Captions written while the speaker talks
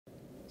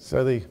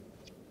So the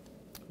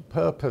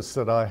purpose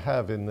that I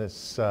have in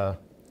this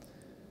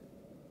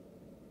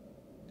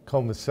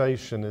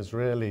conversation is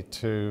really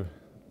to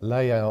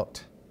lay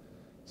out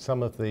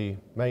some of the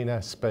main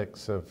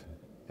aspects of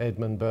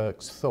Edmund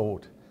Burke's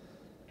thought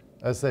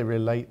as they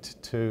relate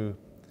to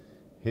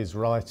his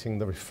writing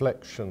the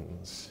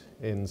Reflections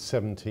in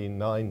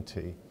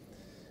 1790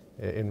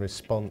 in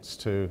response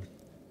to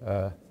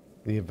the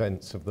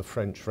events of the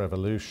French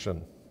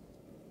Revolution.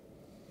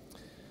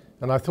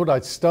 And I thought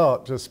I'd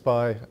start just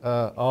by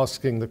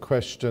asking the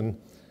question,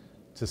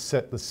 to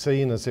set the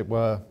scene as it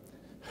were,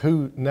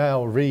 who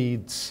now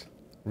reads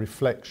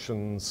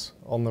Reflections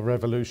on the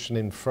Revolution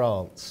in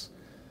France?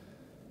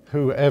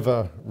 Who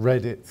ever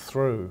read it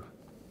through?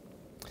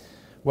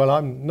 Well,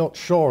 I'm not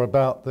sure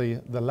about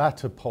the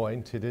latter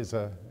point. It's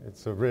a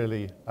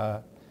really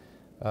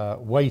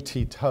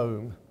weighty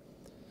tome.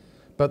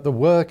 But the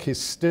work is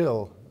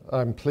still,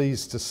 I'm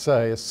pleased to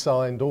say,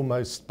 assigned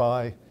almost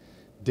by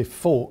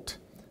default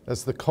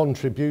as the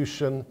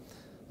contribution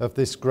of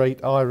this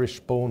great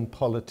Irish-born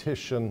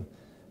politician,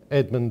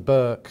 Edmund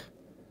Burke,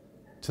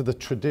 to the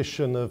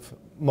tradition of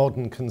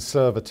modern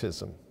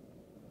conservatism.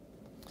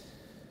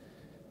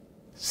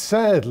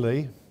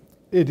 Sadly,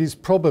 it is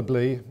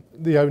probably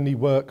the only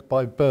work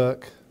by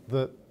Burke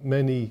that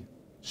many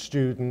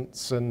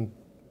students and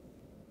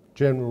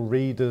general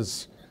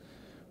readers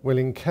will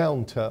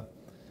encounter,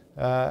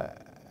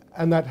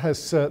 and that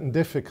has certain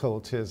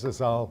difficulties,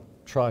 as I'll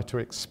try to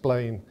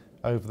explain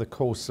over the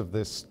course of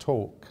this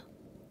talk.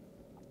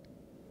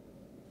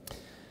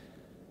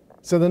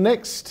 So the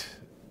next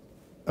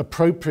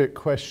appropriate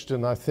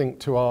question I think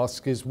to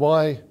ask is,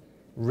 why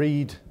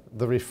read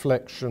the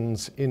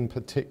Reflections in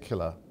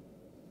particular?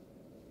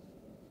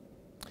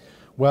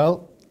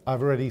 Well,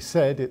 I've already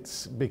said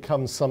it's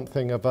become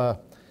something of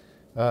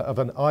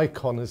an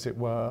icon, as it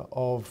were,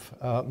 of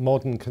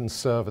modern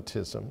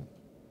conservatism.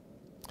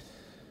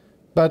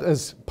 But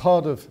as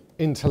part of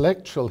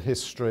intellectual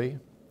history,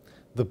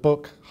 the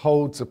book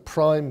holds a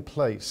prime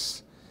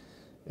place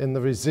in the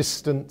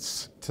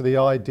resistance to the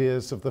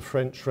ideas of the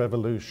French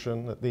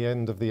Revolution at the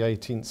end of the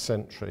 18th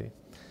century.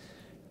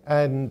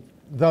 And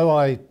though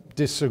I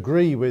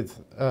disagree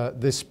with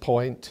this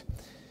point,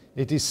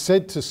 it is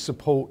said to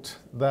support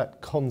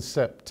that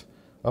concept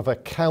of a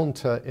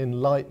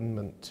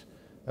counter-enlightenment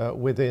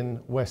within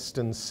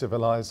Western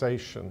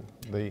civilization,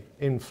 the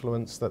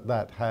influence that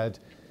that had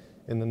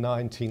in the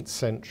 19th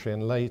century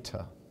and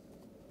later.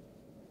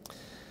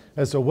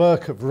 As a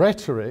work of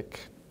rhetoric,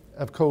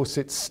 of course,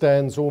 it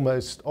stands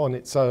almost on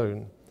its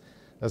own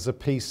as a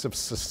piece of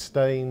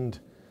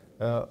sustained,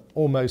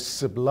 almost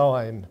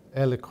sublime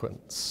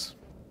eloquence.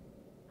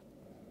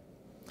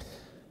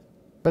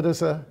 But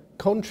as a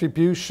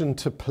contribution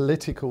to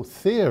political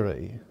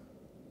theory,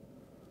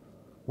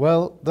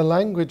 well, the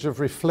language of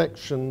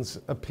Reflections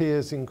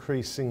appears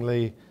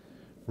increasingly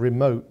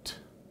remote,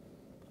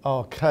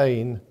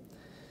 arcane,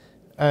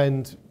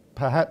 and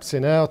perhaps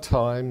in our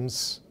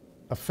times,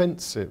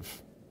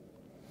 offensive.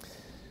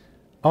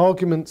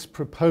 Arguments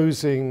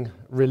proposing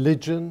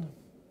religion,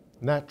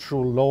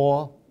 natural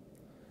law,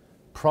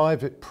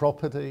 private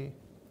property,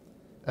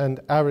 and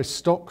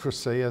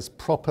aristocracy as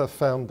proper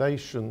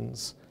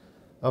foundations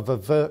of a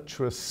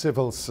virtuous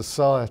civil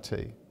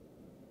society,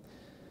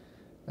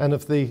 and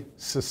of the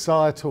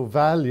societal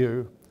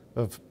value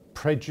of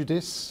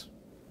prejudice,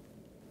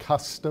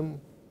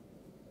 custom,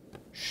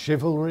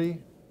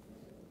 chivalry,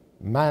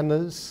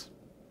 manners,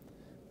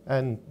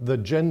 and the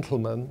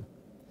gentleman,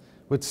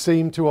 would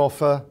seem to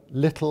offer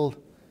little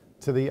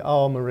to the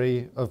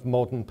armoury of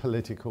modern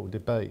political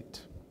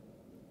debate.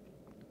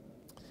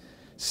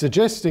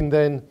 Suggesting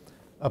then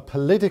a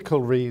political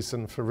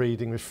reason for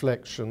reading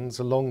Reflections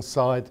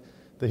alongside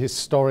the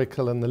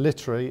historical and the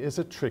literary is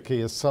a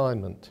tricky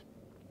assignment.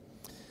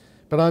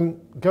 But I'm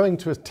going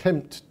to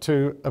attempt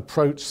to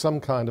approach some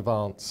kind of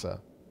answer.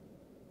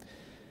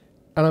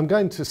 And I'm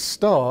going to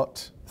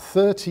start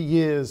 30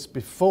 years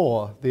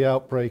before the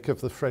outbreak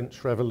of the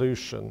French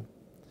Revolution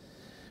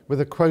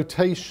with a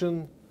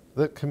quotation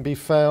that can be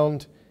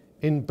found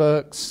in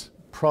Burke's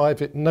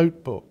private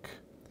notebook,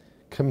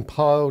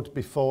 compiled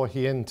before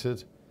he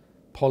entered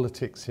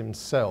politics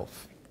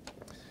himself.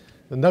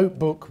 The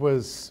notebook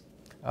was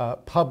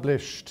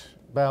published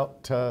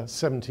about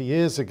 70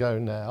 years ago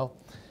now.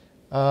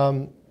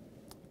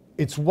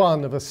 It's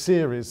one of a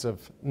series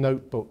of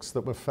notebooks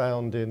that were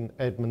found in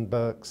Edmund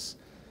Burke's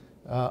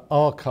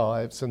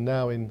archives, and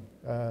now in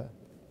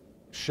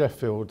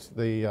Sheffield,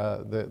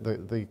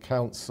 the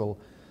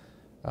council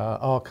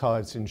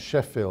archives in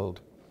Sheffield.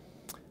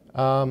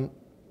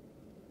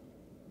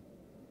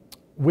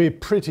 We're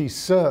pretty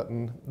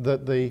certain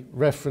that the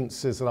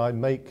references that I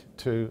make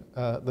to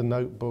the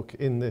notebook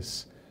in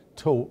this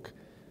talk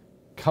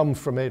come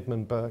from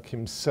Edmund Burke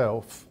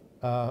himself,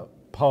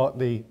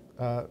 partly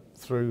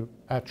through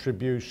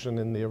attribution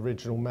in the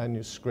original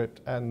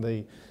manuscript and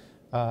the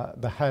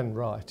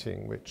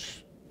handwriting,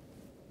 which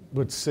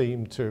would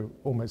seem to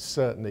almost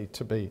certainly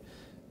to be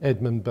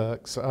Edmund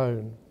Burke's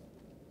own.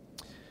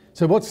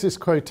 So what's this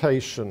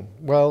quotation?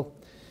 Well,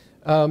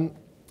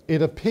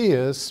 it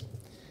appears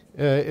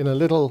in a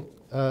little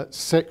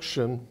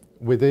section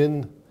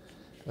within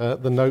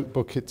the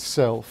notebook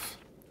itself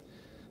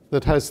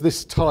that has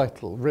this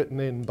title written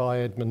in by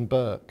Edmund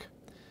Burke: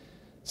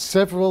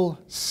 "Several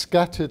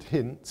scattered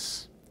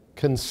hints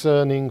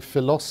concerning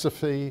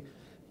philosophy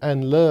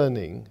and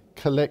learning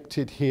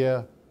collected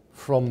here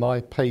from my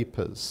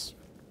papers."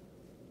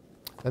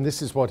 And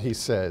this is what he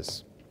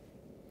says: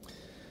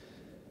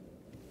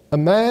 "A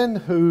man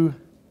who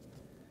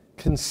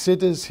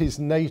considers his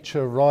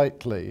nature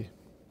rightly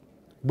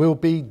will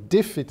be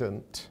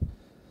diffident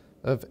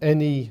of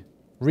any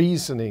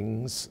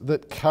reasonings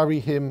that carry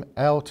him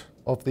out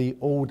of the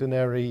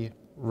ordinary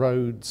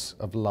roads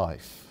of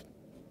life.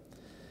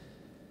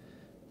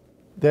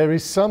 There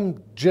is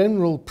some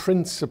general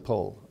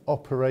principle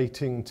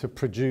operating to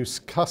produce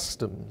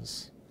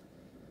customs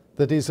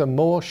that is a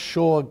more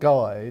sure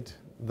guide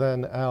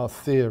than our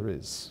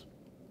theories.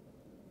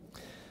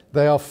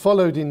 They are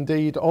followed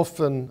indeed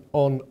often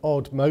on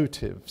odd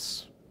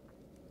motives,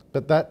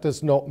 but that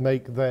does not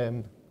make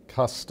them,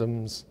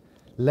 customs,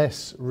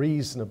 less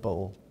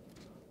reasonable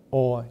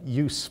or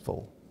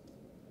useful."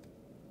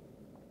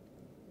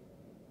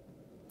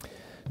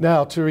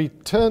 Now, to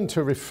return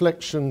to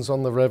reflections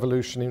on the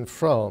revolution in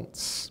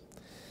France,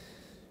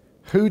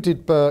 who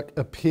did Burke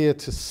appear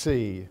to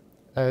see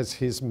as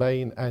his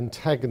main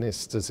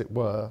antagonist, as it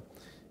were,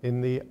 in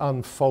the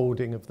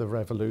unfolding of the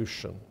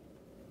revolution?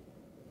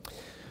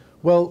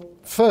 Well,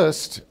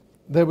 first,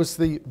 there was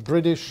the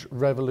British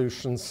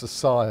Revolution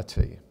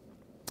Society,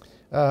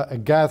 a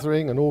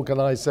gathering, an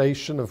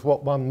organisation of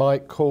what one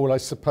might call, I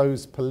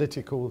suppose,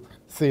 political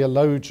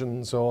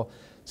theologians or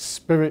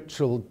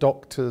spiritual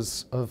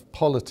doctors of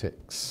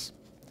politics.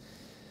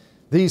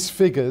 These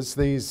figures,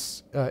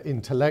 these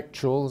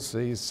intellectuals,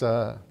 these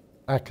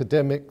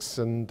academics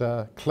and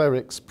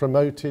clerics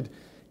promoted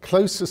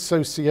close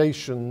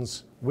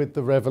associations with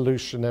the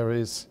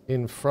revolutionaries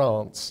in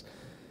France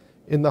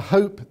in the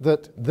hope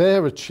that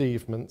their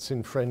achievements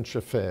in French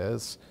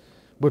affairs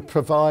would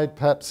provide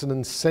perhaps an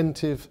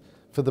incentive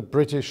for the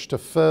British to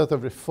further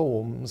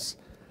reforms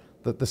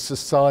that the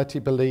society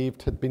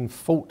believed had been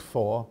fought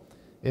for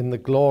in the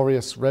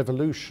glorious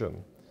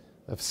revolution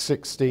of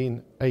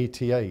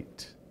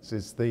 1688. This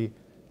is the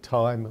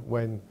time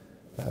when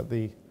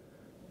the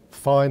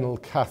final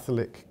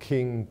Catholic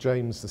King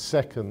James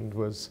II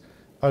was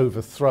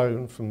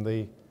overthrown from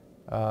the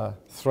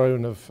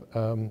throne of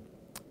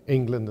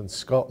England and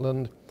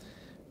Scotland,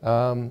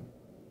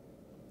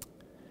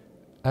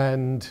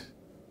 and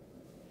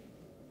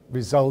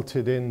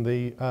resulted in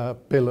the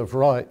Bill of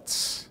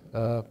Rights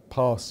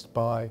passed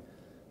by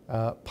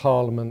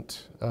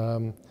Parliament,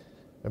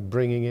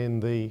 bringing in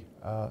the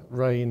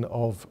reign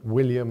of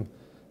William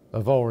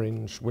of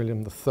Orange,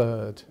 William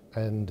III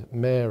and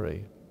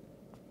Mary.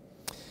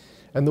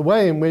 And the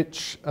way in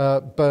which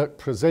Burke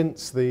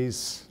presents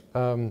these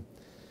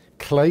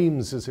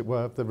claims, as it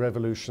were, of the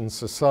Revolution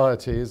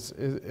Society is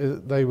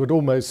they would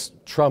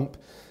almost trump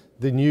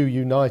the new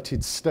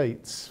United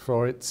States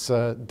for its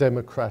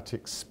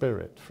democratic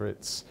spirit, for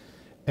its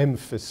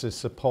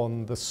emphasis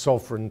upon the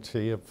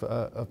sovereignty of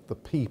the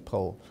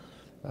people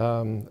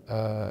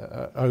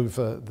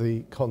over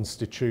the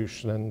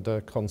Constitution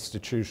and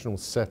constitutional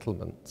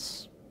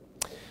settlements.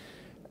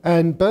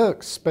 And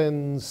Burke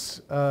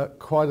spends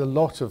quite a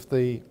lot of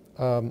the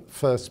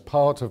first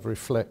part of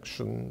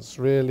Reflections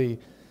really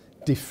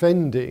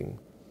defending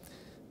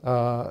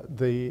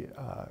the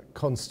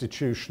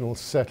constitutional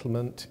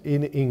settlement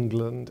in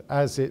England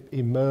as it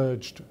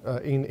emerged,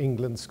 in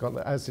England,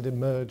 Scotland, as it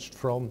emerged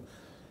from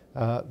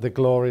the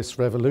Glorious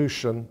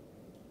Revolution,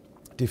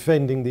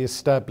 defending the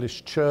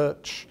established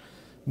church,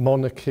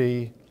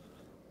 monarchy,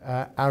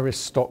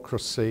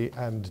 aristocracy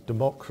and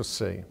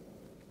democracy.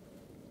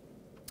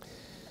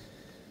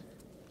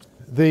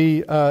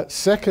 The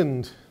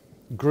second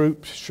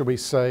group, shall we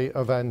say,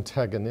 of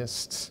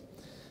antagonists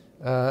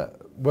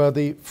were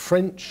the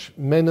French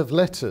men of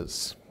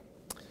letters,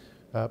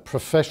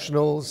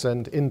 professionals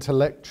and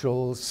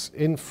intellectuals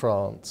in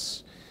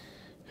France,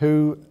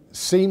 who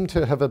seem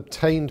to have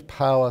obtained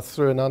power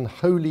through an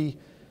unholy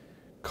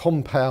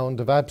compound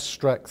of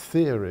abstract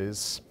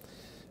theories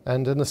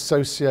and an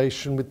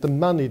association with the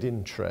moneyed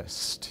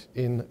interest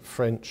in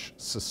French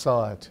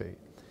society.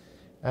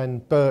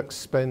 And Burke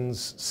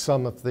spends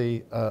some of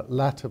the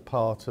latter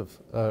part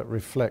of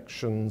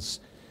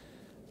Reflections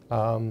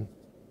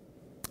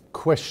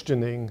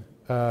questioning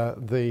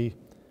the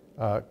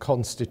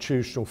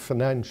constitutional,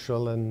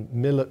 financial and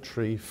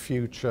military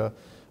future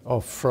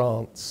of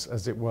France,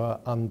 as it were,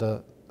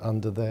 under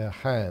their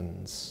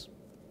hands.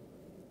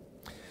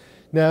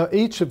 Now,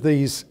 each of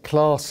these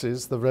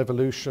classes, the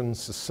Revolution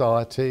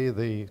Society,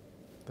 the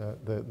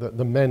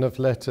men of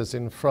letters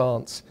in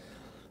France,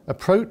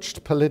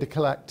 approached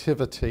political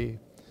activity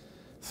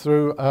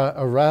through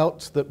a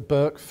route that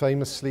Burke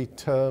famously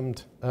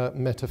termed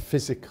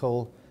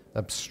metaphysical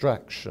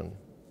abstraction.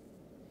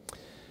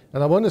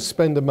 And I want to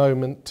spend a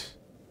moment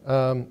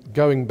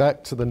going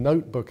back to the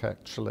notebook,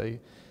 actually,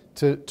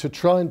 to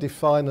try and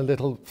define a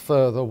little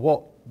further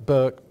what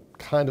Burke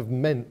kind of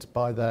meant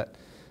by that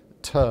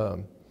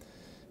term,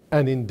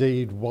 and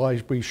indeed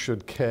why we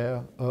should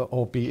care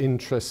or be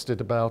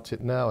interested about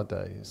it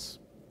nowadays.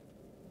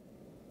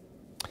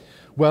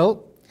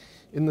 Well,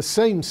 in the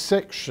same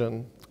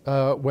section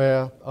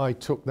where I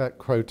took that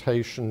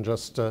quotation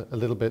just a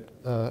little bit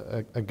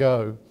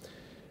ago,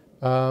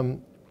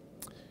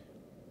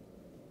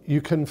 you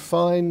can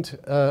find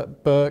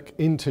Burke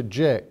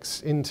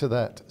interjects into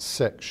that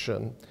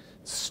section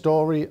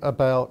story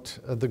about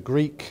the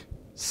Greek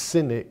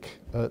cynic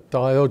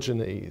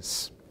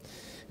Diogenes.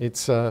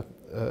 It's a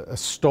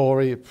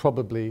story,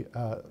 probably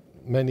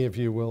many of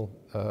you will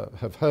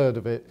have heard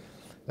of it.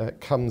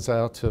 It comes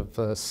out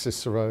of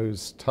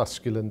Cicero's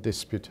Tusculan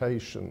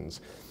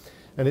Disputations.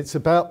 And it's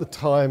about the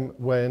time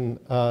when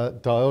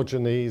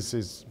Diogenes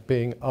is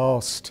being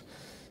asked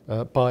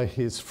by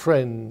his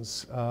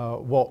friends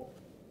what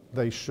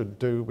they should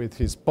do with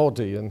his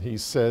body, and he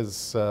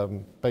says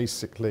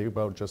basically,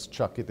 well, just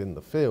chuck it in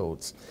the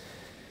fields.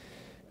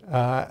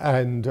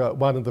 And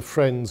one of the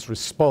friends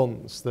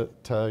responds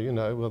that, you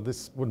know, well,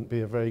 this wouldn't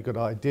be a very good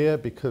idea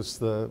because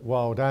the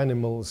wild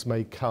animals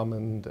may come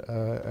and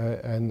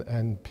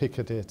pick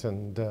at it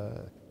and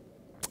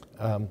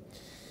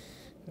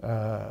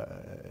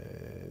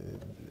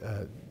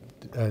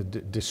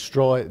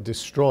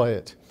destroy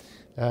it.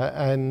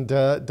 And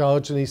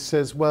Diogenes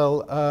says,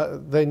 well,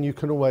 then you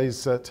can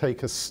always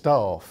take a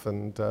staff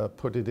and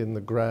put it in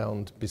the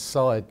ground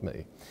beside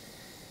me.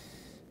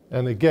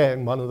 And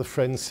again, one of the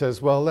friends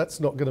says, well, that's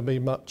not going to be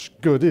much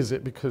good, is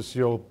it? Because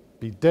you'll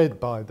be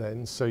dead by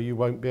then, so you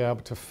won't be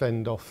able to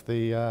fend off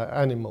the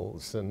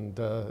animals. And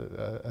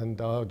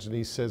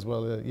Diogenes says,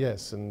 well,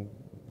 yes, and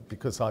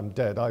because I'm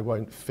dead, I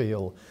won't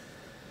feel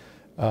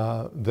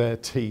their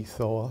teeth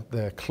or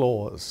their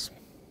claws.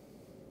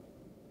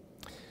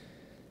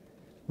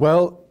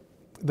 Well,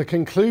 the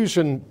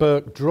conclusion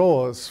Burke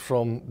draws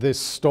from this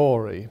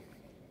story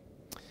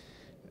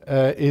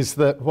is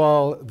that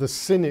while the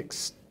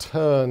cynic's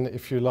turn,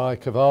 if you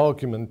like, of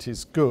argument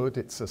is good,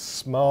 it's a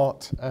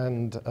smart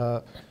and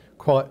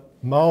quite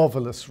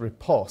marvellous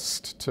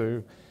riposte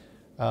to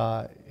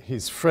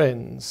his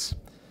friends,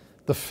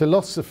 the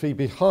philosophy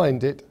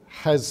behind it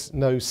has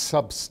no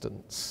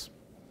substance.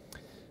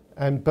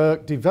 And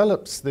Burke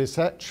develops this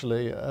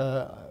actually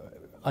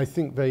I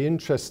think very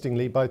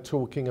interestingly by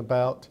talking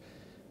about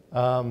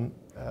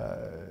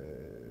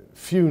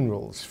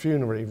funerals,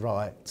 funerary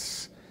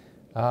rites,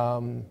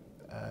 and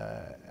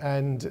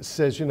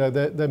says, you know,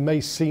 there may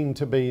seem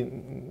to be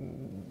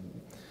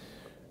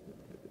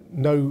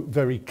no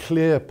very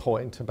clear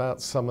point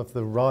about some of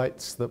the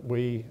rites that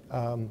we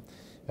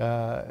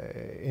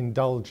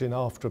indulge in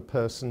after a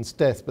person's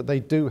death, but they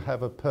do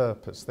have a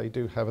purpose, they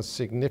do have a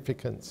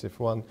significance if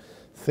one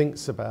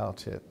thinks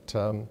about it.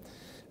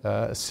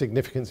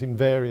 Significance in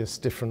various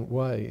different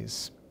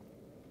ways.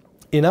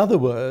 In other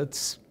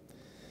words,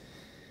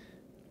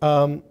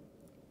 as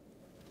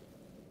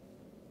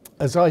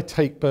I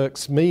take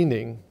Burke's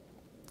meaning,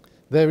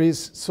 there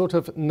is sort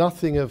of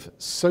nothing of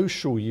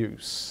social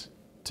use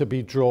to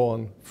be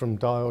drawn from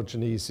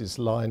Diogenes'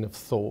 line of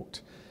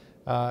thought.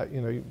 You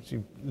know,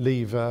 you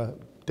leave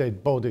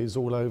dead bodies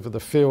all over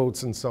the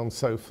fields and so on and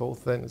so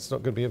forth, then it's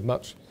not going to be of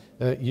much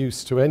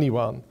use to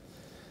anyone.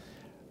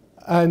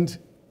 And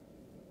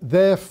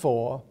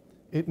therefore,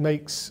 it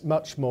makes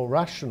much more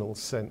rational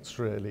sense,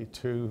 really,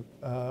 to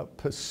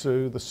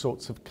pursue the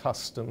sorts of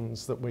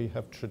customs that we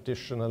have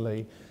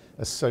traditionally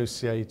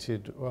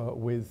associated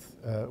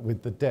with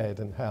the dead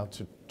and how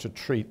to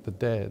treat the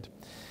dead.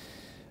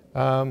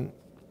 And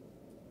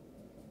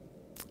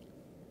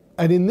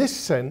in this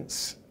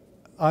sense,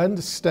 I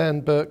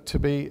understand Burke to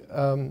be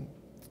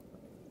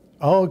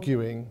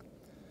arguing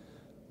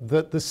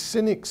that the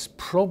cynic's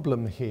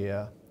problem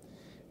here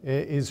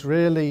is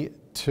really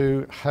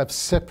to have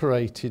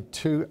separated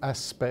two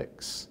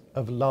aspects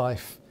of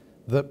life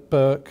that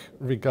Burke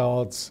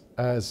regards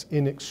as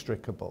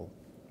inextricable.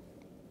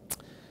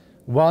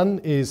 One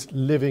is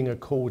living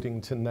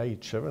according to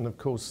nature, and of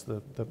course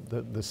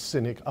the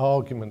cynic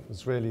argument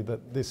was really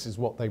that this is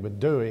what they were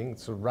doing,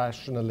 so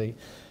rationally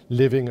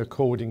living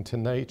according to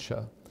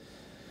nature.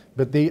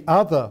 But the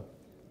other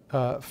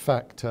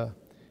factor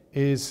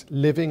is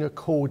living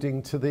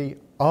according to the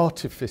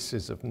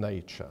artifices of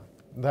nature.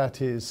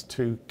 That is,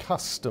 to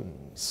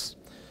customs,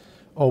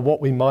 or what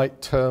we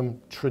might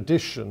term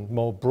tradition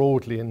more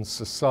broadly in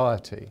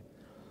society,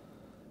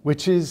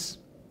 which is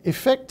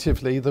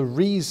effectively the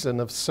reason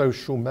of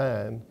social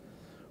man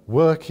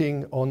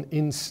working on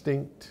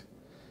instinct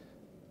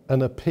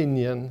and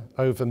opinion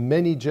over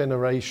many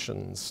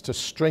generations to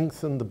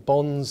strengthen the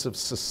bonds of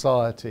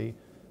society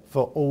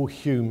for all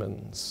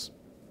humans.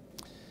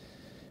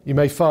 You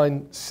may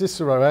find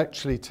Cicero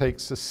actually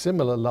takes a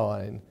similar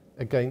line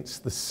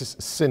against the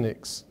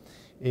cynics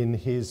in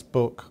his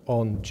book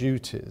on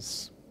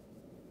duties.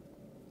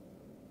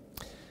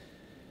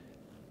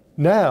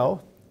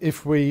 Now,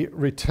 if we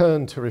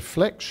return to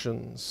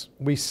reflections,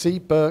 we see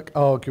Burke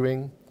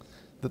arguing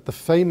that the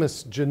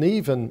famous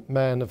Genevan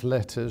man of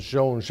letters,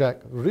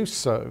 Jean-Jacques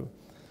Rousseau,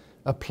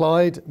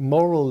 applied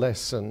moral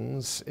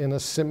lessons in a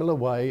similar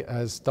way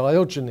as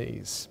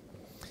Diogenes.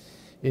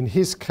 in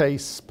his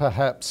case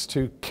perhaps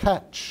to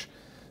catch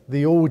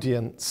the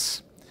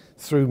audience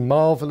through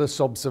marvellous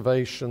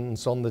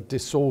observations on the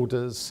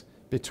disorders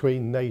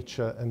between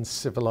nature and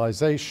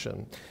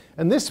civilization.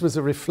 And this was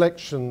a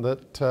reflection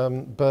that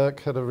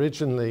Burke had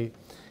originally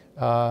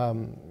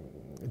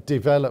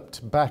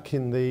developed back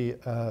in the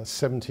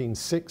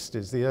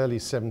 1760s, the early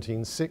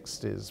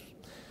 1760s,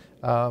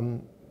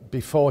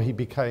 before he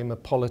became a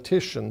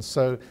politician.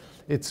 So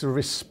it's a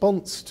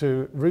response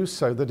to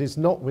Rousseau that is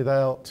not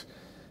without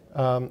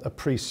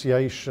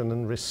appreciation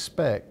and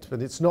respect,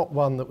 but it's not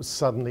one that was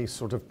suddenly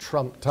sort of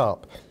trumped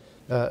up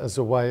as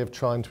a way of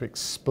trying to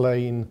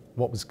explain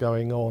what was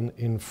going on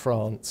in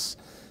France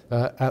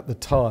at the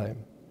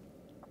time.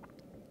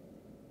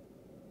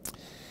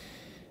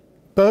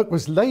 Burke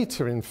was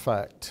later, in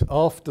fact,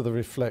 after the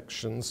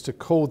Reflections, to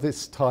call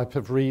this type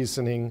of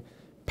reasoning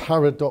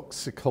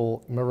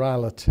paradoxical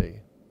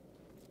morality.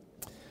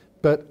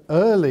 But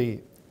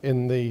early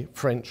in the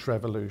French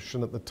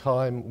Revolution, at the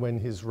time when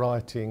he's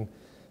writing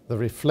the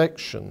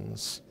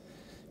Reflections,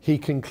 he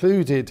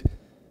concluded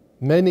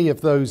many of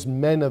those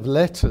men of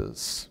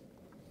letters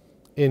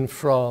in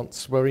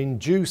France were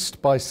induced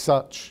by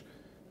such,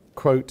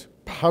 quote,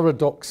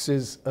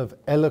 paradoxes of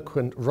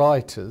eloquent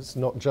writers,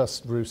 not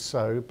just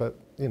Rousseau, but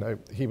you know,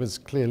 he was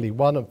clearly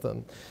one of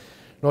them,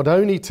 not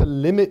only to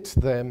limit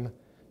them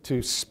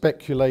to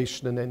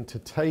speculation and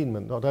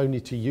entertainment, not only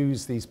to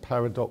use these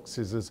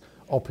paradoxes as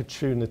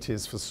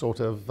opportunities for sort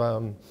of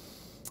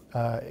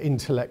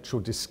intellectual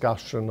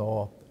discussion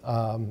or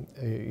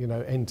you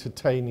know,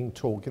 entertaining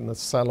talk in the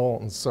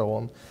salon and so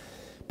on,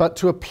 but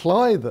to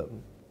apply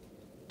them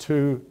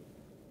to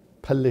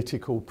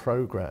political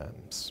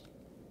programs.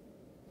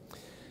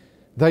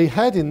 They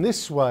had in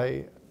this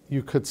way,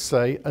 you could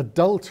say,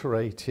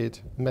 adulterated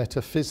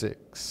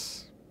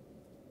metaphysics.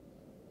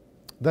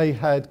 They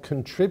had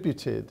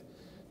contributed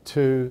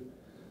to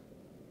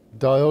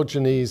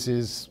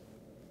Diogenes's,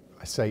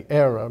 I say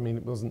error, I mean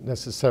it wasn't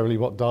necessarily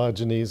what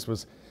Diogenes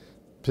was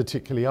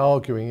particularly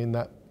arguing in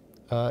that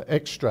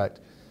extract,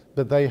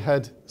 but they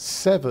had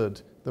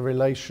severed the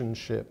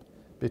relationship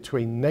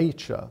between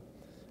nature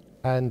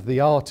and the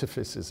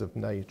artifices of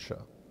nature.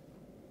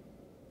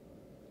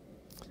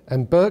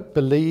 And Burke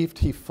believed,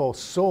 he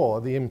foresaw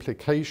the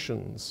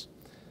implications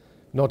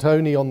not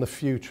only on the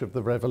future of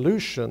the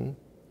revolution,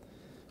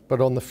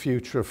 but on the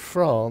future of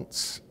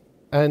France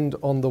and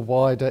on the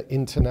wider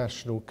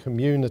international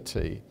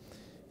community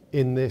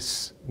in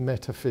this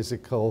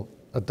metaphysical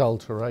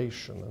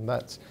adulteration. And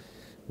that's,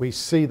 we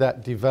see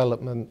that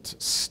development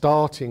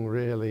starting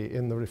really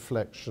in the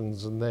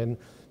Reflections and then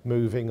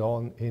moving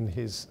on in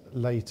his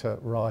later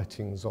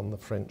writings on the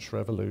French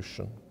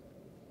Revolution.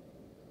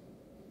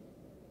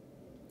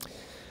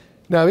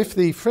 Now, if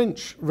the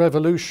French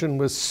Revolution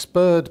was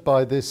spurred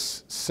by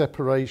this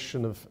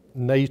separation of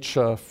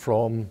nature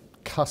from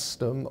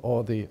custom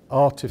or the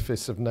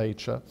artifice of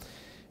nature,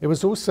 it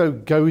was also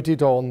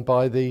goaded on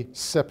by the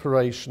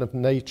separation of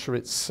nature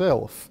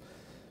itself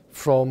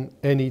from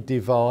any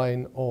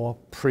divine or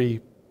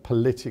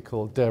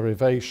pre-political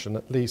derivation,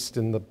 at least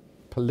in the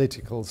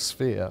political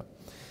sphere.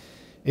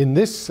 In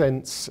this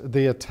sense,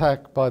 the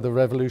attack by the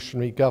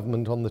revolutionary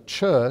government on the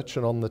church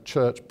and on the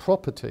church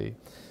property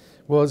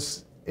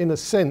was, in a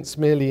sense,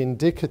 merely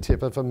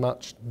indicative of a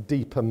much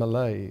deeper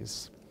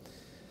malaise.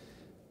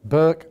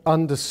 Burke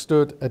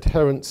understood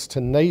adherence to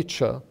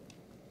nature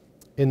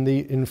in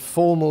the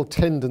informal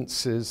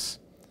tendencies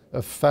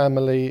of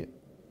family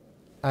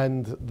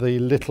and the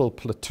little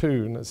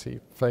platoon, as he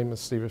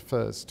famously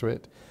refers to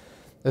it,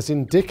 as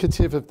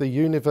indicative of the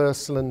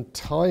universal and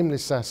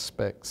timeless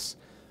aspects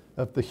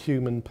of the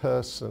human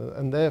person,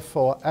 and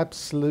therefore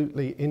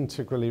absolutely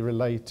integrally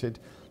related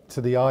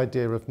to the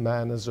idea of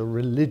man as a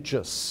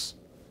religious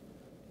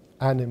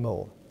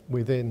animal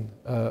within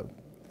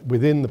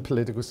the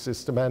political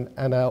system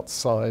and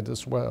outside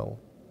as well.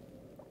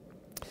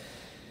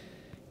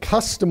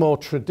 Custom or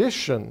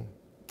tradition,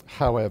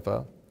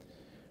 however,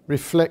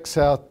 reflects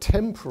our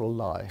temporal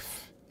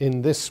life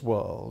in this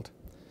world,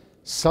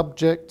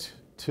 subject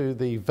to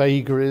the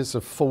vagaries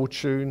of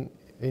fortune,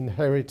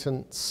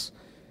 inheritance,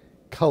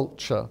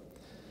 culture,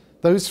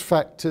 those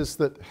factors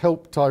that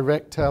help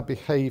direct our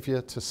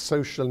behaviour to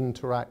social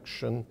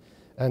interaction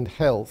and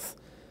health,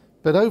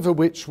 but over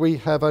which we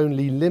have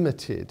only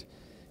limited,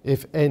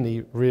 if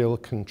any, real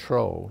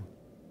control.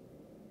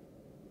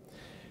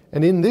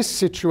 And in this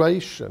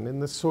situation, in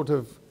the sort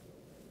of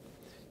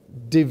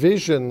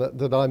division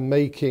that I'm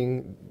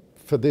making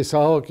for this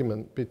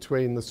argument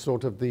between the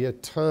sort of the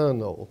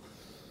eternal,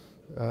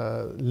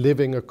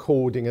 living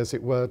according, as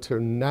it were,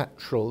 to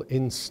natural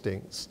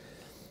instincts,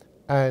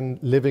 and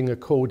living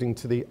according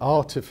to the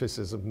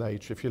artifices of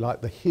nature, if you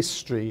like, the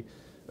history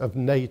of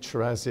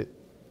nature as it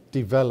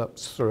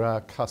develops through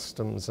our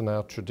customs and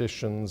our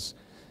traditions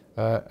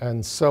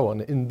and so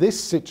on. In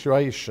this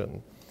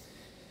situation,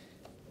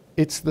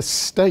 it's the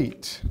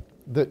state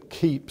that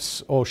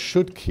keeps, or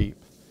should keep,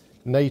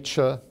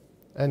 nature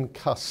and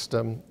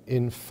custom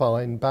in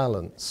fine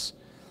balance,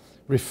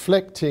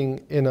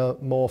 reflecting in a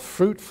more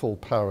fruitful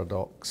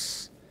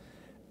paradox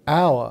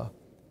our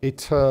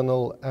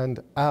eternal and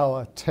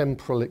our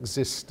temporal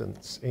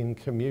existence in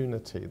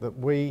community, that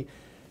we,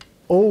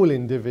 all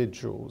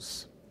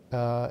individuals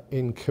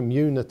in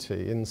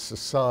community, in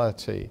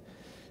society,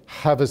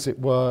 have, as it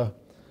were,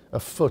 a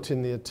foot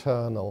in the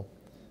eternal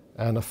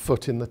and a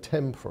foot in the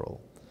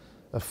temporal,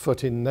 a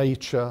foot in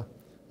nature,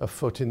 a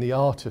foot in the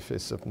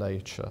artifice of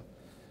nature.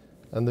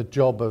 And the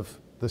job of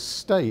the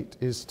state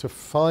is to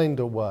find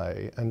a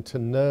way and to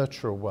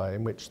nurture a way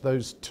in which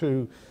those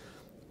two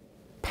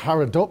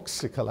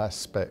paradoxical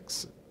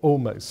aspects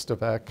almost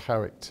of our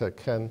character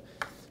can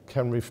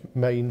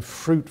remain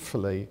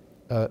fruitfully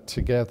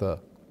together.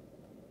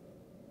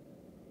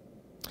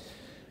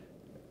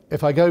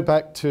 If I go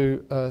back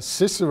to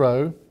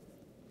Cicero,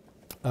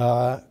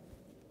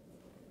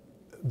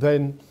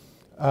 then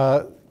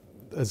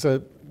there's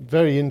a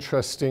very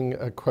interesting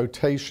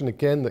quotation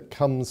again that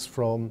comes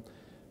from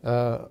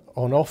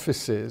On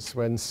Offices,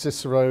 when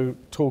Cicero,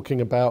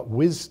 talking about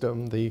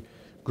wisdom, the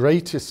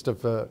greatest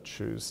of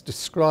virtues,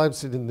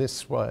 describes it in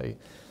this way: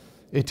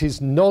 it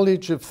is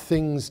knowledge of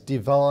things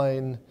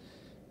divine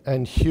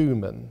and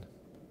human,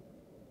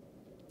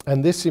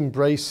 and this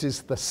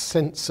embraces the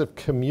sense of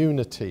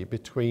community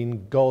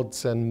between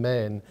gods and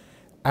men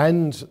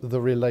and the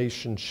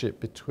relationship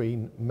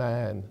between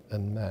man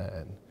and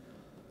man.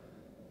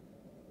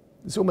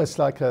 It's almost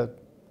like a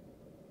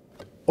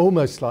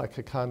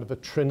kind of a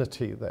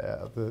trinity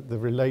there, the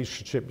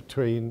relationship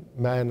between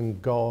man and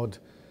God,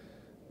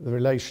 the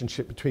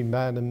relationship between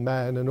man,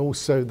 and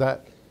also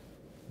that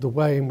the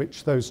way in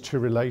which those two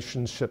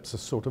relationships are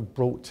sort of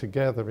brought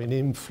together in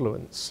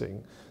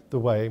influencing the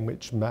way in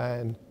which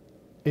man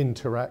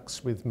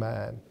interacts with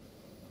man.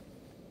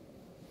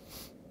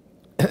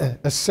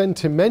 A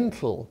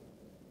sentimental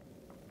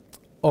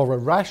or a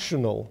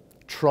rational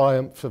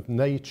triumph of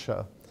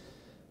nature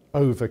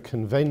over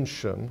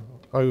convention,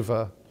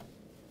 over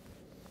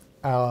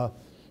our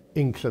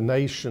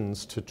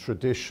inclinations to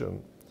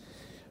tradition,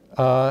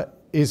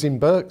 is in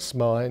Burke's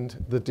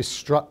mind the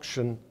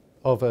destruction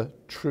of a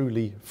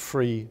truly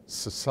free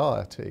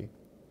society.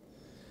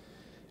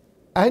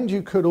 And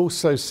you could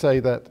also say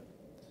that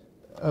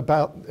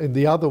about in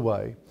the other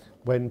way,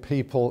 when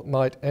people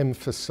might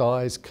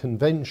emphasize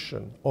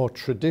convention or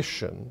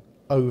tradition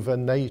over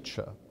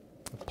nature,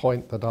 a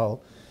point that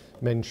I'll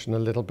mention a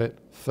little bit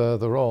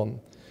further on.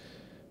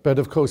 But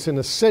of course, in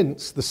a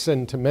sense, the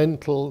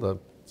sentimental, the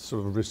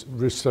sort of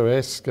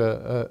Rousseauesque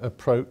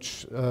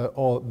approach,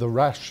 or the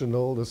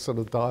rational, the sort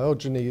of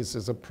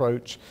Diogenes'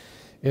 approach,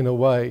 in a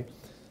way,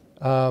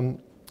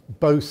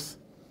 both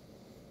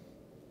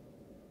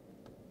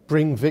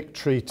bring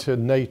victory to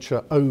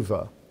nature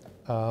over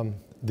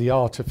the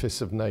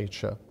artifice of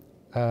nature,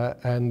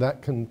 and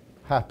that can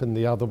happen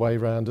the other way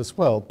around as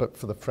well. But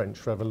for the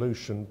French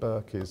Revolution,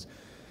 Burke is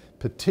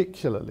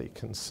particularly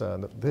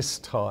concerned at this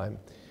time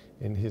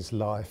in his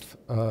life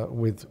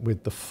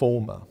with the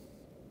former.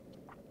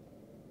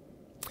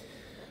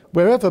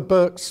 Wherever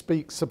Burke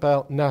speaks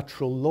about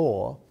natural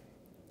law,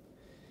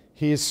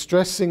 he is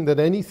stressing that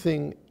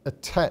anything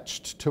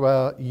attached to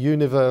our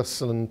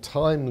universal and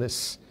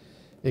timeless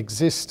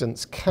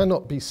existence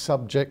cannot be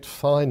subject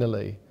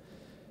finally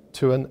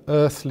to an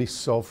earthly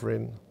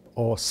sovereign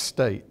or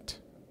state.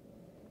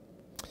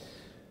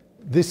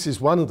 This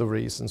is one of the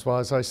reasons why,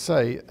 as I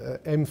say,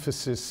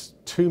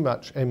 too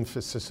much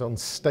emphasis on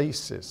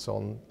stasis,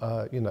 on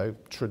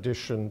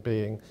tradition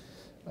being,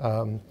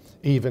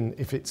 even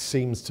if it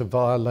seems to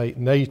violate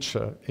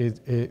nature,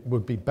 it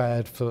would be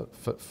bad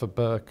for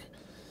Burke,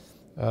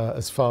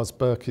 as far as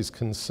Burke is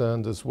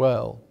concerned as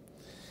well,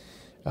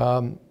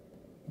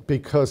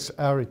 because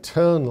our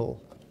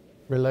eternal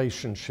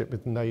relationship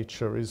with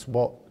nature is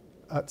what,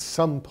 at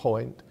some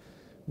point,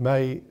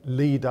 may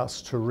lead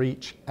us to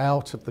reach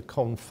out of the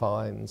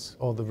confines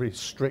or the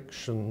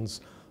restrictions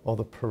or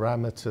the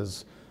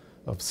parameters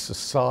of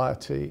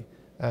society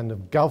and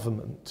of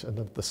government and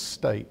of the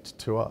state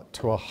to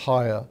a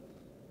higher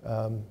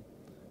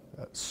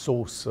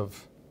source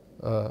of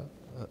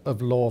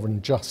law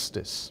and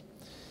justice.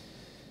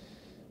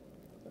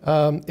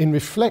 In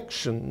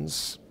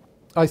Reflections,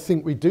 I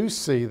think we do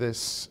see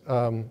this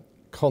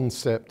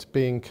concept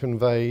being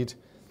conveyed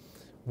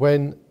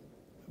when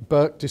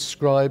Burke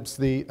describes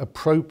the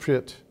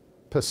appropriate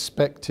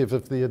perspective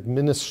of the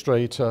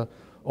administrator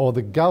or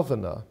the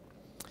governor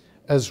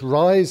as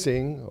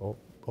rising,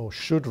 or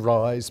should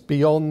rise,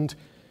 beyond,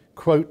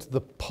 quote, the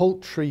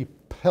paltry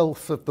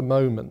pelf of the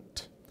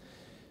moment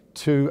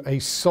to a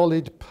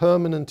solid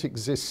permanent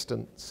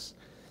existence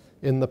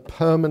in the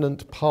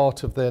permanent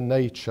part of their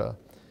nature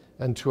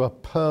and to a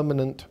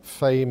permanent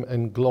fame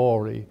and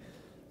glory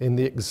in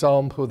the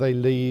example they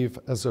leave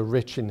as a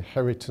rich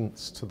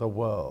inheritance to the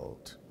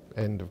world.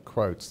 End of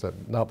quotes.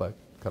 Another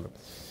kind of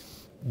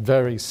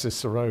very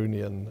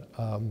Ciceronian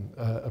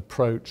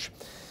approach.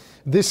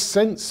 This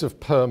sense of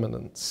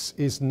permanence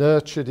is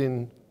nurtured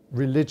in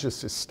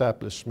religious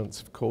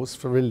establishments, of course,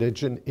 for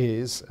religion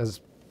is,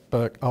 as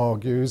Burke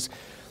argues,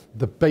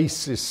 the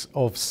basis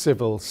of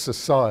civil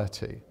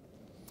society.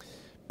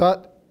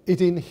 But it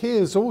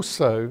inheres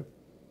also,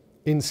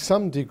 in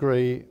some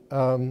degree,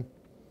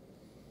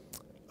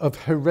 of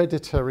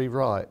hereditary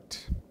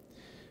right,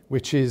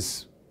 which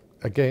is,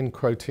 again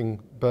quoting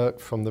Burke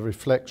from the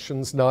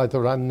Reflections,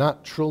 neither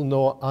unnatural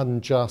nor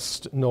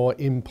unjust nor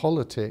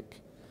impolitic.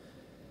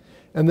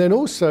 And then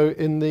also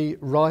in the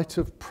right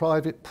of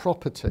private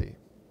property,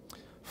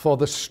 for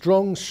the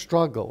strong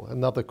struggle,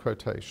 another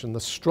quotation, the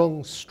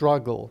strong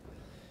struggle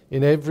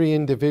in every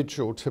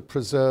individual to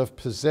preserve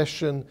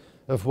possession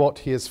of what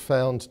he has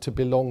found to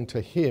belong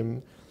to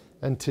him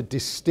and to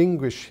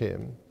distinguish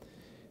him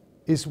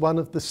is one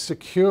of the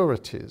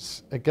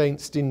securities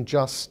against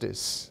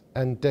injustice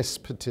and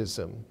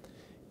despotism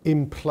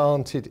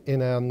implanted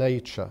in our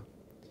nature.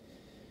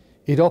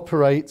 It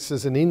operates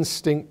as an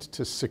instinct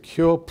to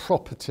secure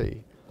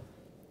property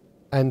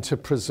and to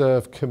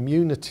preserve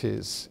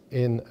communities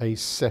in a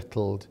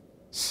settled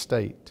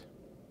state.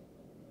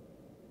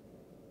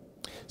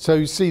 So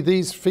you see,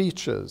 these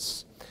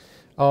features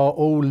are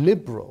all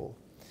liberal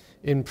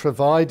in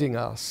providing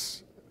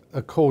us,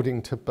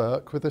 according to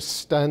Burke, with a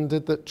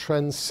standard that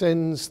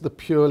transcends the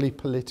purely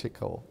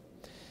political.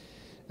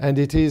 And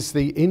it is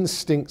the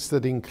instincts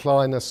that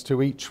incline us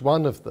to each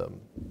one of them,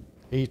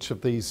 each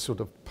of these sort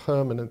of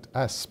permanent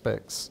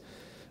aspects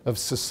of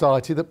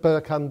society, that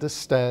Burke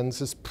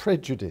understands as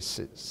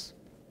prejudices.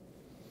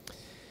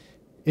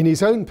 In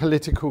his own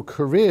political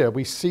career,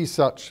 we see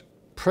such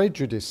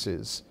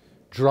prejudices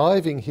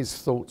driving his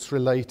thoughts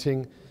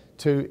relating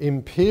to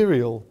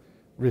imperial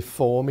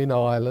reform in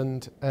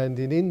Ireland and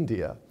in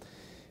India.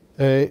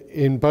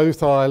 In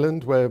both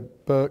Ireland, where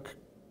Burke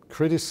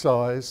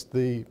criticised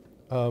the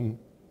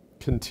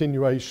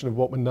continuation of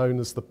what were known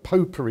as the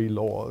Popery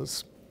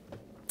laws,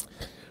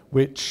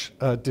 which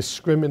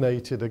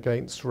discriminated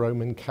against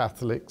Roman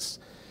Catholics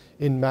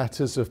in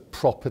matters of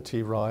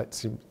property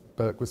rights,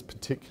 Burke was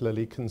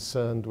particularly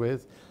concerned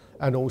with,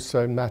 and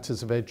also in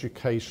matters of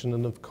education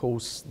and, of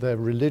course, their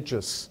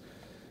religious,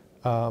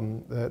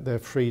 their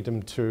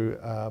freedom to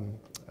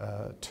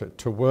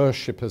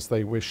worship as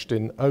they wished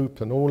in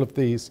open. All of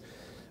these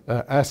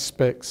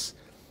aspects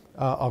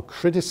are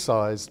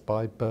criticised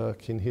by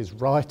Burke in his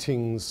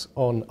writings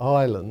on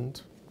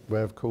Ireland,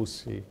 where, of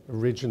course, he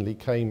originally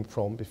came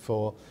from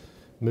before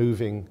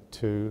moving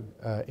to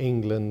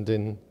England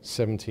in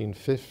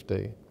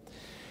 1750.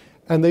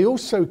 And they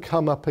also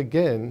come up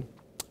again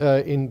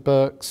in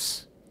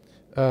Burke's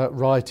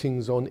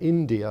writings on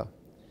India,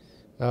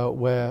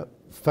 where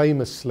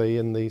famously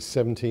in the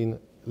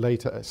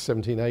later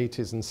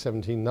 1780s and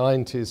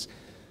 1790s,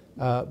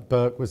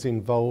 Burke was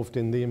involved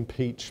in the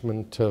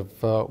impeachment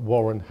of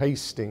Warren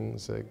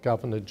Hastings,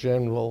 Governor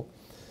General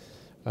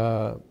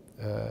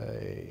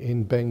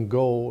in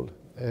Bengal,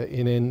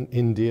 in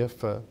India,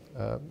 for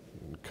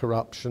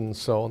corruption and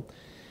so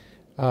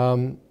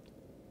on,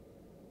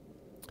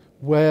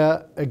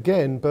 where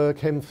again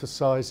Burke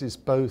emphasises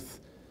both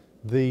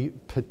the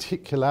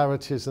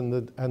particularities and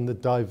the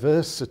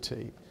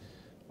diversity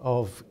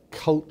of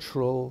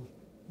cultural,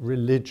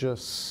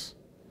 religious,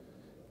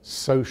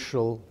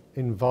 social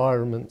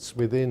environments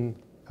within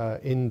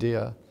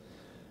India,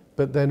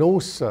 but then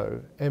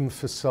also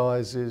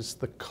emphasises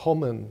the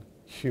common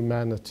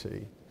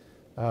humanity,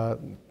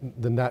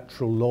 the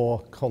natural law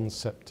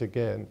concept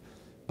again,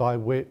 by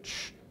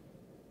which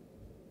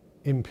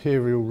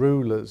imperial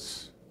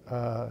rulers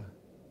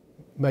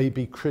may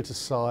be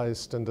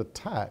criticised and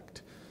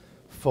attacked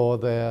for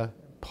their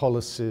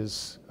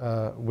policies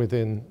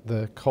within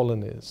the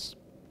colonies.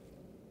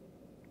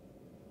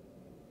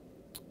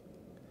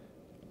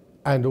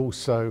 And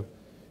also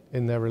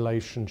in their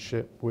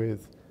relationship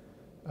with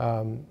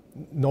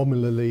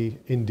nominally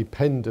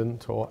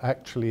independent or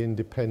actually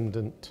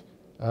independent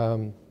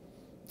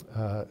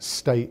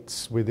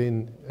states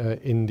within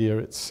India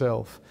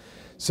itself.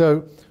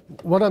 So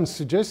what I'm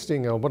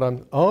suggesting, or what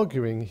I'm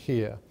arguing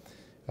here,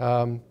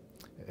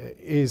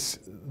 is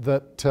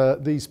that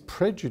these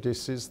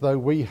prejudices, though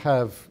we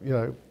have,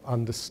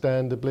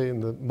 understandably in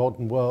the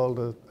modern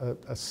world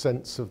a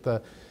sense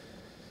of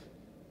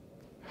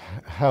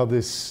how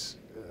this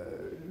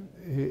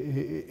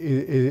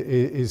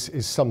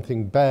is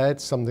something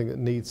bad, something that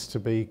needs to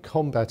be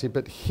combated.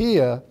 But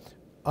here,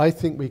 I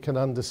think we can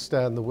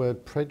understand the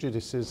word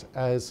prejudices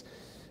as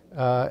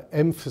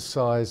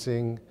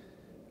emphasising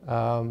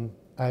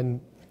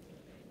and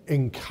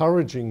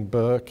encouraging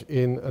Burke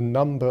in a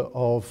number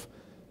of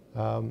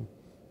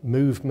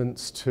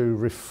movements to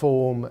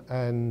reform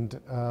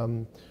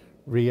and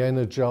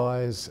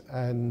re-energise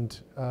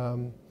and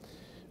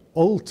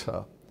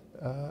alter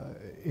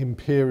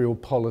imperial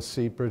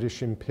policy,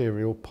 British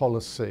imperial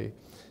policy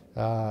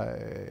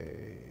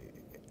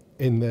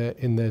in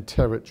their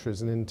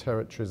territories and in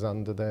territories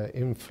under their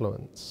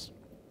influence.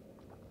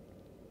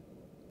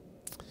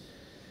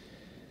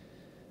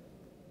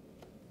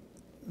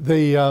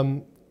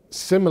 The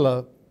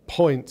similar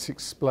points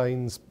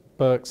explains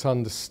Burke's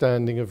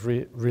understanding of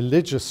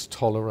religious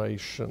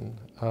toleration.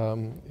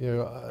 I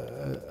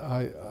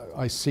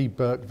see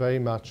Burke very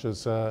much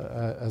as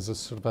a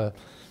sort of a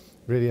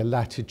really a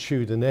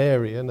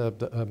latitudinarian,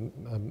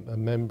 a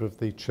member of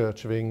the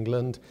Church of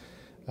England,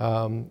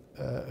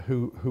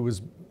 who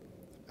was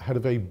had a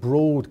very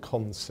broad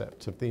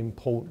concept of the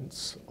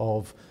importance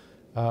of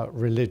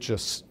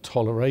religious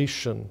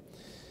toleration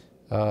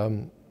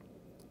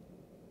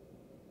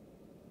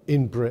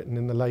in Britain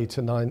in the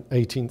later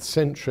 18th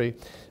century.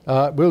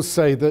 We'll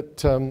say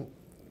that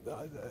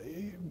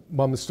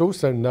one must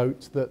also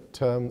note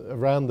that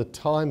around the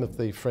time of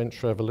the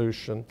French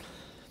Revolution,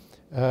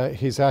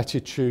 his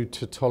attitude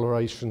to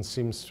toleration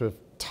seems to have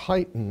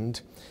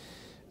tightened,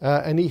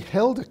 and he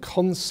held a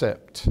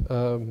concept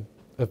of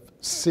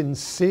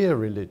sincere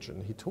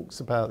religion. He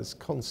talks about this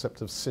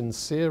concept of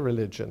sincere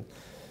religion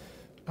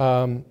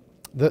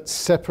that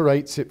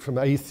separates it from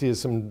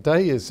atheism and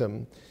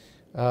deism,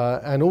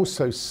 and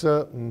also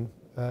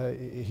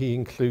he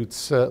includes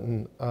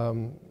certain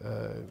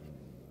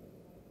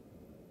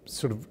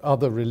sort of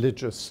other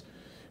religious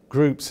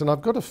groups. And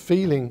I've got a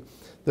feeling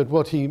that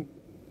what he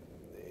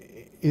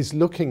is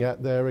looking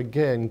at there,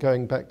 again,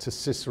 going back to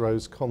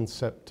Cicero's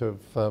concept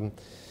of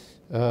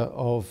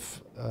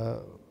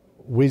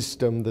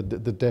wisdom,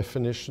 the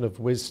definition of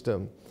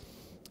wisdom,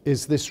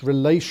 is this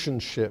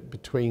relationship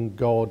between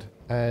God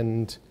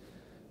and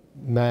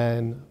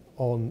man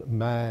on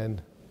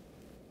man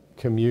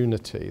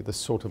community, the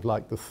sort of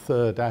like the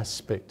third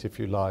aspect, if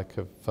you like,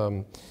 of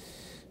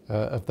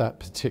that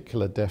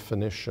particular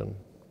definition.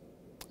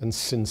 And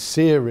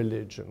sincere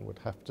religion would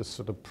have to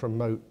sort of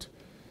promote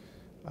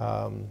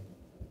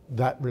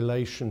that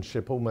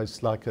relationship,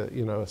 almost like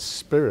a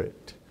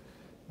spirit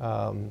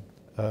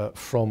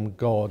from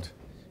God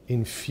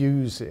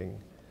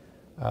infusing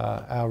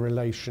our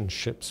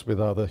relationships with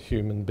other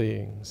human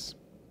beings.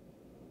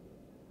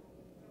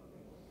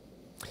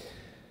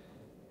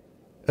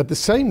 At the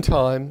same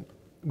time,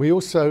 we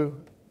also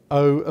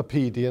owe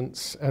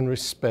obedience and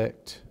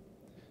respect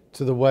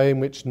to the way in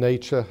which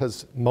nature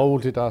has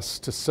moulded us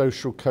to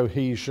social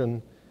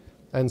cohesion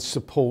and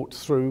support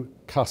through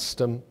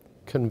custom,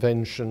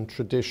 convention,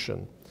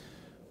 tradition,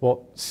 what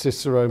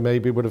Cicero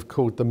maybe would have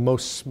called the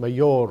mos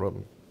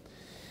maiorum.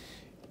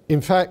 In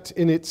fact,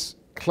 in its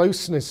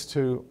closeness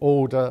to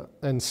order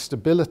and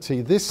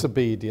stability, this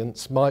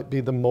obedience might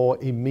be the more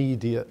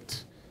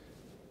immediate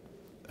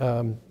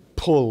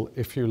pull,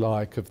 if you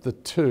like, of the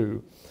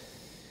two.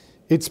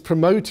 It's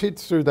promoted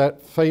through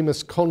that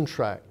famous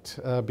contract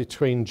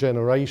between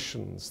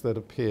generations that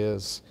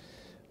appears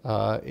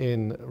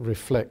in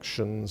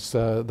Reflections,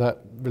 that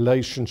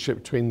relationship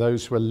between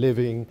those who are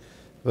living,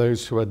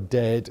 those who are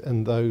dead,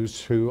 and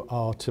those who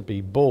are to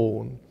be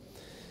born.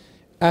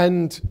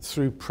 And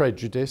through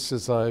prejudice,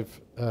 as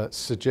I've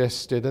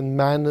suggested, and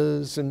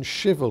manners and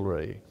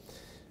chivalry.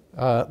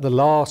 The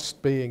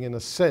last being, in a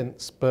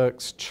sense,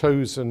 Burke's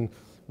chosen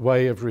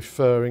way of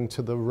referring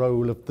to the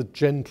role of the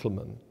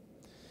gentleman.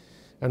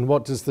 And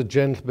what does the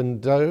gentleman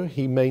do?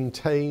 He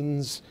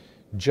maintains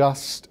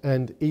just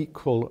and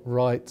equal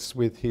rights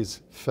with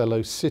his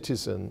fellow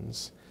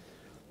citizens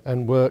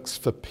and works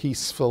for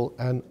peaceful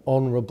and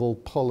honourable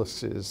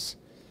policies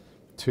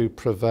to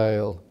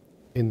prevail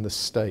in the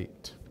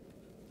state.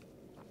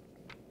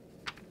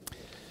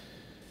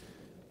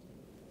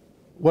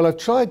 Well, I've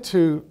tried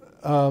to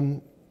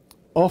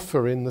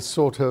offer in the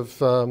sort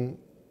of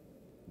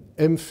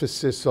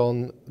emphasis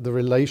on the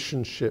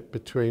relationship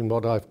between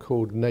what I've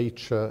called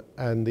nature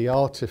and the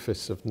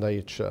artifice of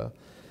nature,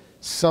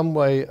 some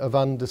way of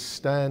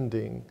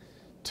understanding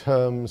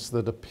terms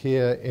that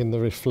appear in the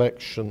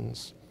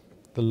Reflections,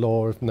 the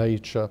law of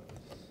nature,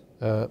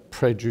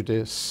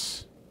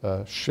 prejudice,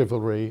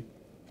 chivalry,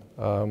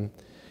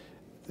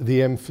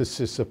 the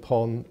emphasis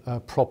upon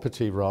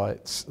property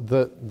rights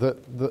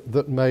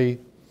that may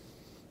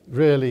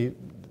really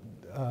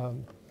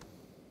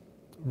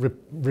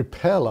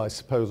repel, I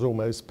suppose,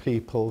 almost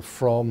people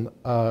from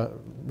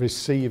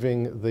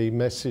receiving the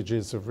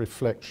messages of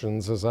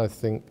Reflections as I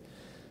think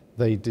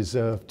they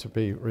deserve to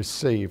be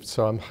received.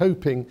 So I'm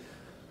hoping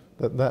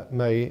that that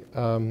may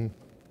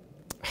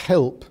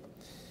help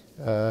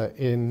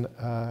in,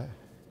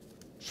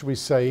 should we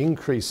say,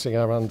 increasing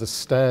our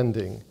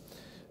understanding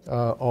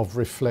of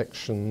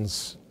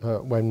Reflections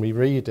when we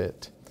read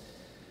it.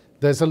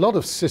 There's a lot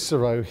of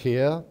Cicero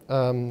here.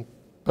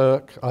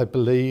 Burke, I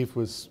believe,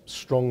 was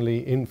strongly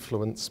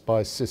influenced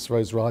by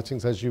Cicero's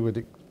writings, as you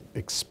would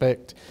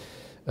expect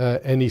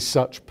any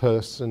such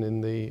person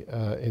in the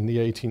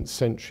 18th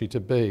century to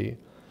be.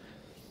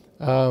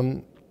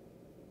 But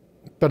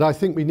I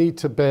think we need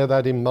to bear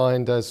that in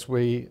mind as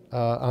we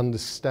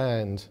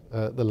understand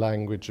the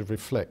language of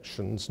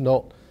Reflections,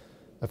 not,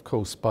 of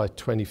course, by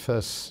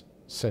 21st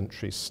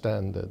century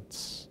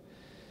standards.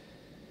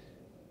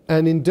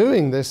 And in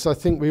doing this, I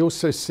think we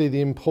also see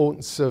the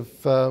importance of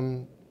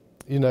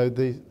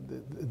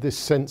this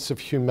sense of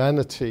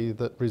humanity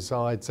that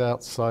resides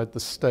outside the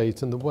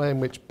state, and the way in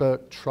which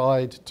Burke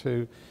tried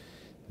to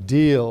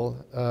deal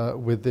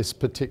with this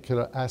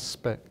particular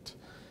aspect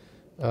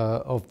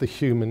of the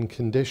human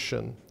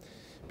condition.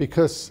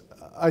 Because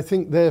I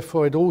think,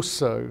 therefore, it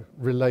also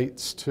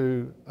relates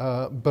to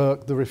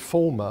Burke the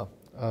reformer.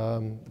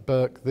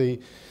 Burke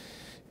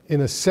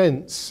in a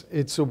sense,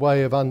 it's a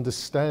way of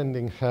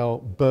understanding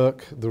how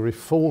Burke the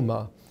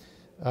reformer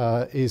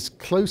is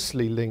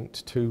closely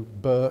linked to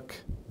Burke,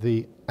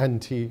 the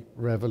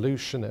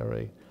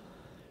anti-revolutionary,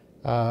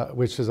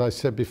 which, as I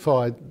said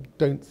before, I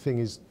don't think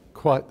is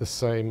quite the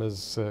same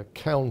as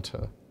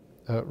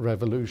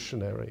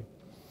counter-revolutionary.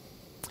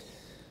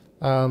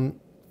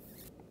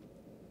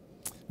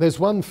 There's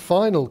one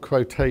final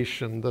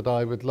quotation that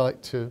I would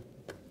like to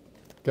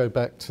go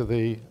back to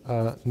the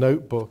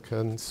notebook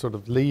and sort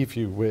of leave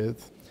you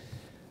with.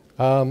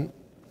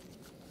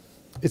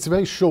 It's a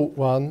very short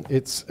one.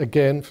 It's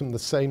again from the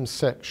same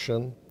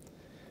section.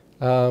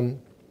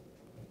 And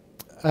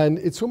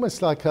it's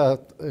almost like I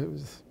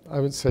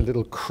would say a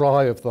little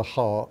cry of the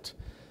heart.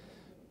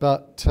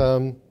 But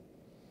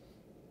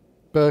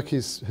Burke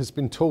has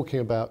been talking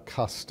about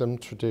custom,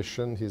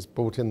 tradition. He's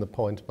brought in the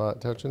point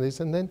about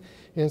tradition. And then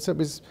he ends up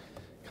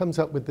comes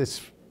up with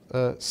this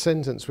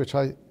sentence, which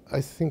I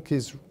think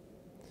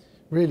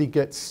really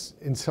gets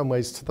in some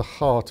ways to the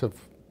heart of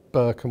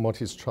Burke and what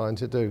he's trying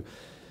to do.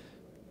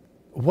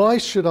 Why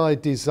should I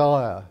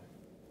desire,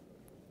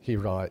 he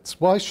writes,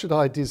 why should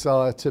I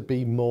desire to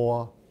be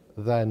more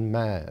than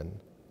man?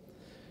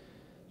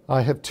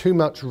 I have too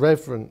much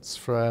reverence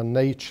for our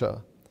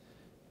nature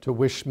to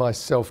wish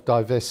myself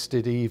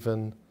divested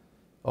even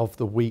of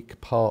the weak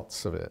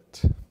parts of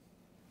it.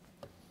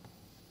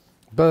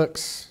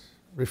 Burke's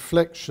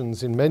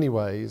reflections in many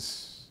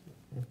ways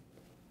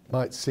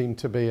might seem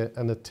to be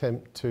an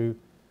attempt to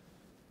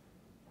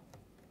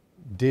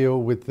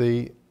deal with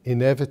the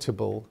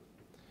inevitable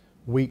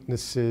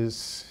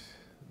weaknesses,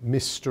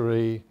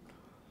 mystery,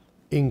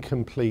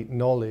 incomplete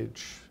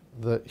knowledge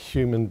that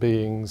human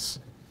beings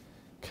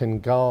can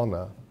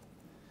garner.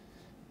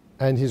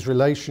 And his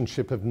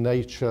relationship of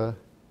nature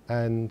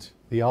and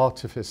the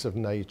artifice of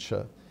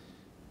nature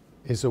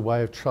is a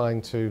way of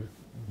trying to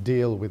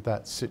deal with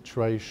that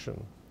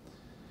situation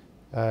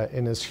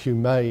in as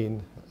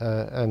humane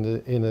and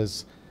in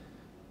as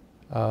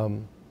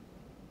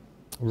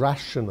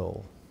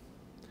rational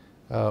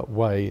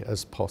way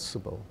as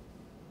possible.